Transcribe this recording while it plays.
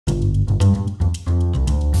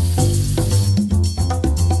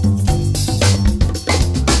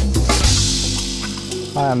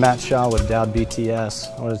Hi, I'm Matt Shaw with Doud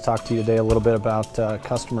BTS. I wanted to talk to you today a little bit about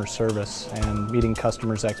customer service and meeting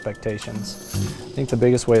customers' expectations. I think the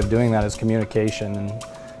biggest way of doing that is communication and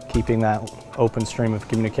keeping that open stream of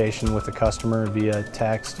communication with the customer via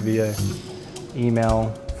text, via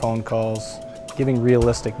email, phone calls, giving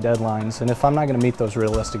realistic deadlines. And if I'm not going to meet those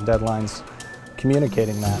realistic deadlines,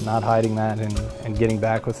 communicating that, not hiding that, and getting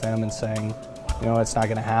back with them and saying, you know, it's not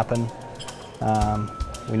going to happen.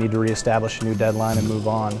 We need to reestablish a new deadline and move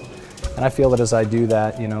on. And I feel that as I do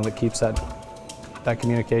that, you know, that keeps that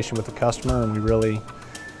communication with the customer, and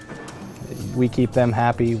we keep them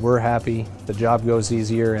happy, we're happy, the job goes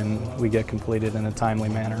easier, and we get completed in a timely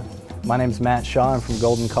manner. My name's Matt Shaw. I'm from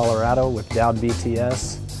Golden, Colorado with Doud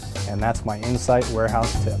BTS, and that's my Insight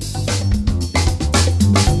Warehouse tip.